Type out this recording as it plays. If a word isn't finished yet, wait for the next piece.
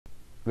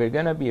we're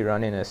going to be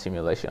running a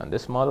simulation on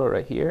this model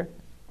right here,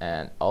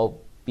 and I'll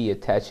be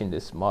attaching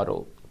this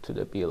model to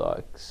the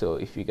blog. So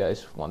if you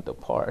guys want the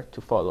part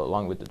to follow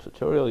along with the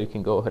tutorial, you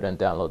can go ahead and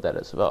download that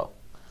as well.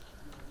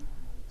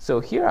 So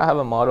here I have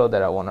a model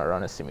that I want to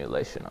run a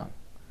simulation on.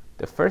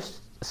 The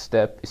first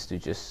step is to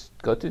just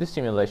go to the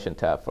simulation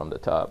tab from the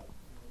top,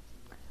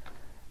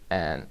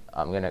 and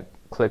I'm going to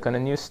click on a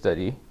new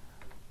study,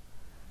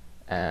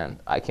 and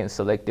I can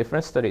select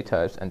different study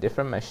types and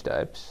different mesh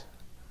types,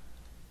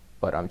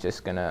 but I'm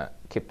just going to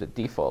keep the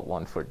default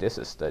one for this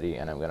study,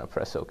 and I'm going to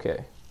press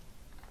OK.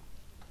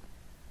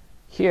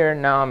 Here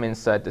now I'm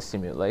inside the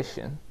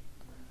simulation,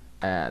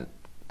 and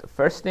the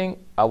first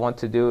thing I want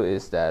to do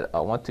is that I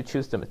want to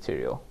choose the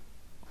material.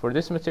 For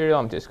this material,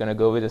 I'm just going to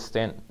go with a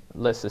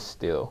stainless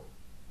steel.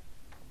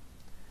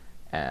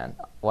 And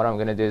what I'm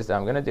going to do is that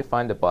I'm going to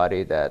define the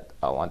body that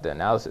I want the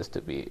analysis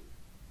to be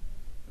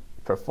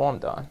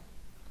performed on.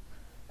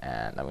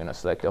 And I'm going to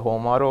select the whole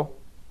model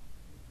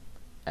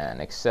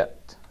and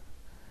accept.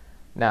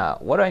 Now,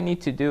 what I need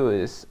to do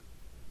is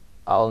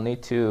I'll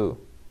need to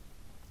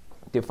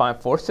define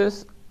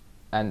forces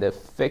and the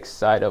fixed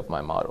side of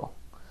my model.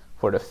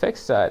 For the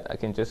fixed side, I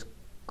can just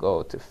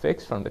go to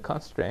fix from the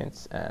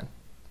constraints and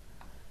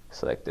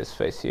select this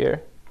face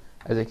here.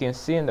 As you can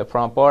see in the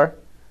prompt bar, it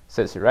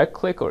says right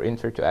click or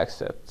enter to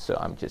accept. So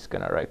I'm just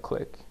going to right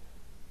click.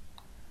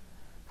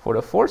 For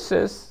the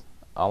forces,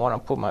 I want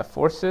to put my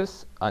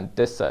forces on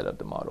this side of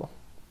the model.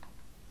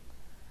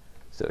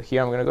 So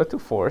here I'm going to go to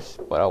force,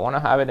 but I want to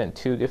have it in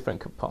two different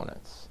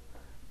components,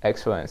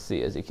 X, Y, and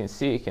Z. As you can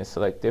see, you can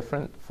select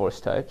different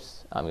force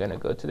types. I'm going to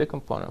go to the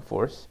component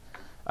force,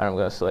 and I'm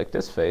going to select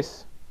this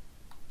face.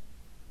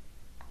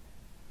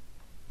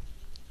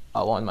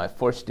 I want my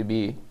force to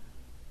be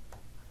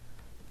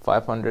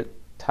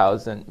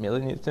 500,000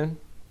 millinewton,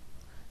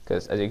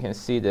 because as you can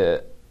see,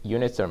 the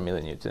units are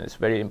millinewton. It's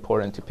very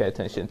important to pay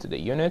attention to the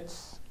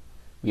units.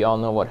 We all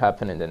know what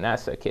happened in the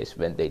NASA case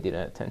when they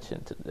didn't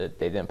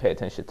pay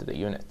attention to the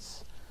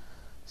units.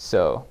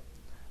 So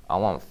I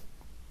want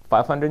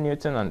 500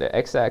 Newton on the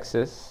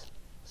x-axis,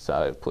 so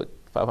I put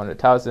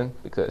 500,000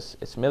 because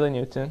it's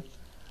millinewton.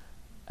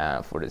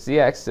 And for the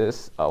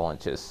z-axis, I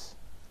want just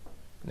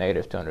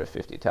negative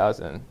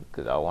 250,000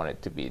 because I want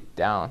it to be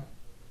down.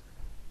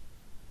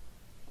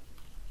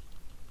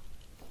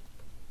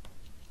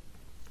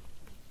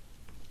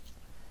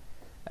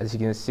 As you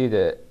can see,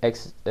 the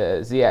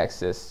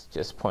z-axis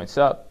just points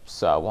up,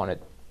 so I want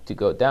it to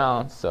go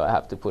down, so I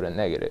have to put a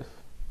negative.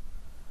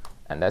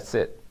 And that's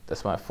it.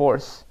 That's my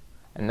force.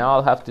 And now all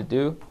I'll have to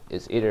do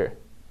is either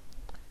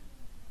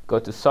go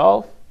to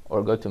solve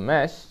or go to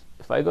mesh.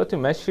 If I go to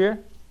mesh here,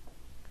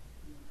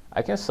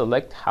 I can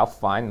select how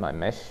fine my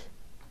mesh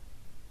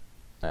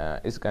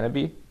is going to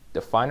be.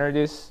 The finer it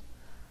is,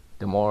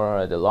 the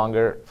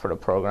longer for the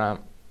program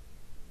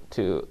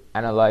to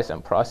analyze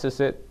and process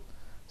it.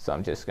 So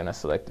I'm just going to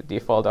select the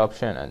default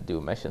option and do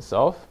mesh and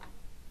solve.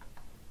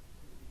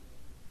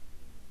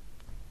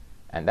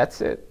 And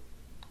that's it.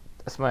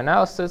 That's my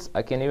analysis.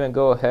 I can even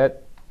go ahead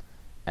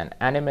and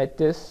animate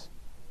this.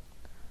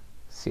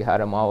 See how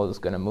the model is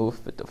going to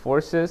move with the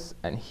forces.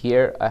 And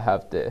here I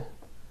have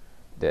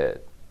the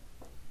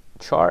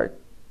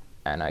chart,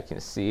 and I can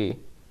see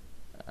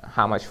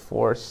how much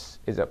force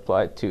is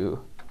applied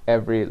to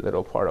every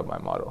little part of my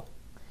model.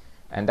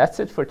 And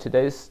that's it for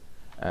today's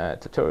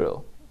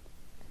tutorial.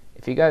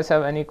 If you guys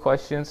have any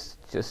questions,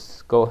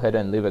 just go ahead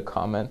and leave a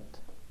comment.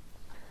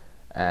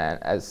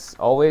 And as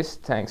always,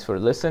 thanks for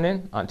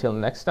listening. Until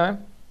next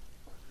time,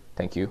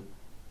 thank you.